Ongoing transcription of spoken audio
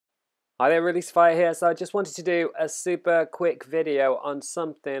Hi there, Release Fire here. So I just wanted to do a super quick video on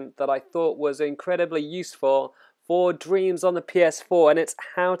something that I thought was incredibly useful for Dreams on the PS4, and it's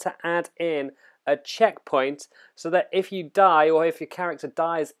how to add in a checkpoint so that if you die or if your character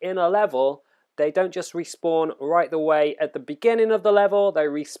dies in a level, they don't just respawn right away at the beginning of the level, they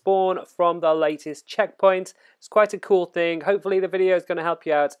respawn from the latest checkpoint. It's quite a cool thing. Hopefully the video is going to help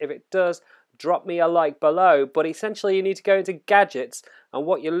you out. If it does, drop me a like below. But essentially you need to go into gadgets, and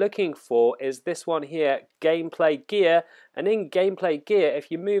what you're looking for is this one here, gameplay gear. And in gameplay gear,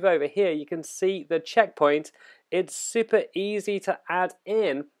 if you move over here, you can see the checkpoint. It's super easy to add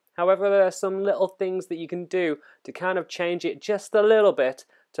in. However, there are some little things that you can do to kind of change it just a little bit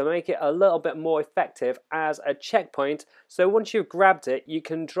to make it a little bit more effective as a checkpoint. So once you've grabbed it, you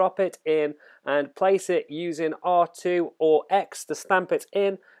can drop it in and place it using R2 or X to stamp it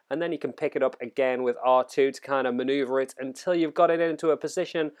in, and then you can pick it up again with R2 to kind of maneuver it until you've got it into a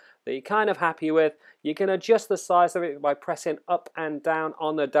position that you're kind of happy with. You can adjust the size of it by pressing up and down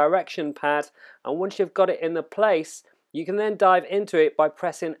on the direction pad, and once you've got it in the place, you can then dive into it by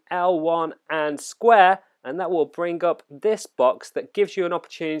pressing L1 and square, and that will bring up this box that gives you an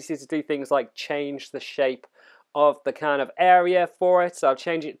opportunity to do things like change the shape of the kind of area for it. So I've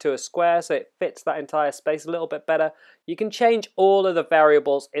changed it to a square so it fits that entire space a little bit better. You can change all of the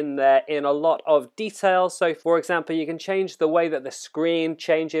variables in there in a lot of detail. So for example, you can change the way that the screen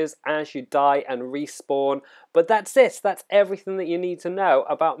changes as you die and respawn. But that's it. That's everything that you need to know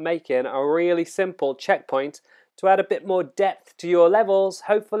about making a really simple checkpoint to add a bit more depth to your levels.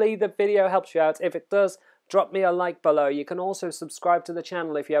 Hopefully the video helps you out. If it does, drop me a like below. You can also subscribe to the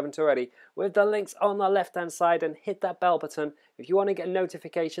channel if you haven't already with the links on the left hand side, and hit that bell button if you want to get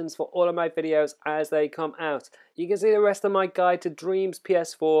notifications for all of my videos as they come out. You can see the rest of my guide to Dreams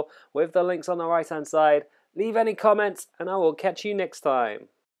PS4 with the links on the right hand side. Leave any comments and I will catch you next time.